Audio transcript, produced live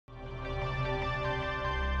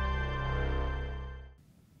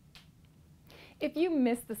If you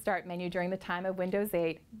missed the Start menu during the time of Windows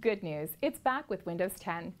 8, good news, it's back with Windows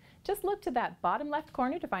 10. Just look to that bottom left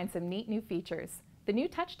corner to find some neat new features. The new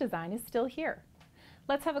touch design is still here.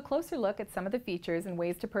 Let's have a closer look at some of the features and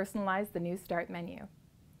ways to personalize the new Start menu.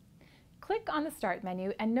 Click on the Start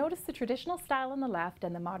menu and notice the traditional style on the left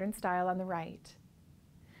and the modern style on the right.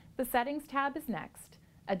 The Settings tab is next.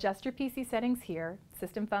 Adjust your PC settings here,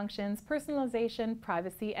 system functions, personalization,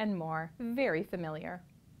 privacy, and more. Very familiar.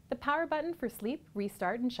 The power button for sleep,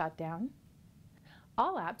 restart, and shutdown.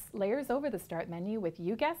 All apps layers over the Start menu with,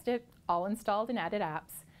 you guessed it, all installed and added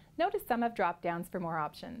apps. Notice some have drop-downs for more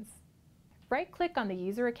options. Right-click on the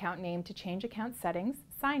user account name to change account settings,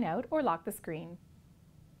 sign out, or lock the screen.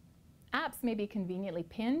 Apps may be conveniently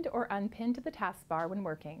pinned or unpinned to the taskbar when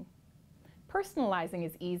working. Personalizing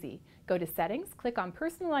is easy. Go to Settings, click on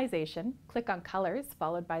Personalization, click on Colors,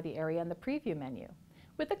 followed by the area in the Preview menu.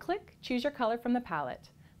 With a click, choose your color from the palette.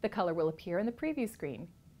 The color will appear in the preview screen.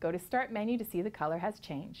 Go to Start menu to see the color has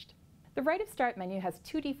changed. The right of Start menu has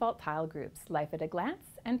two default tile groups, Life at a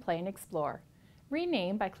Glance and Play and Explore.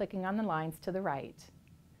 Rename by clicking on the lines to the right.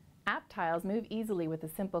 App tiles move easily with a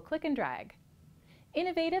simple click and drag.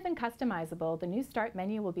 Innovative and customizable, the new Start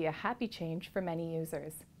menu will be a happy change for many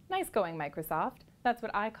users. Nice going, Microsoft. That's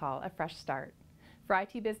what I call a fresh start. For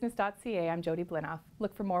itbusiness.ca, I'm Jody Blinoff.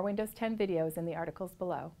 Look for more Windows 10 videos in the articles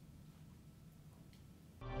below.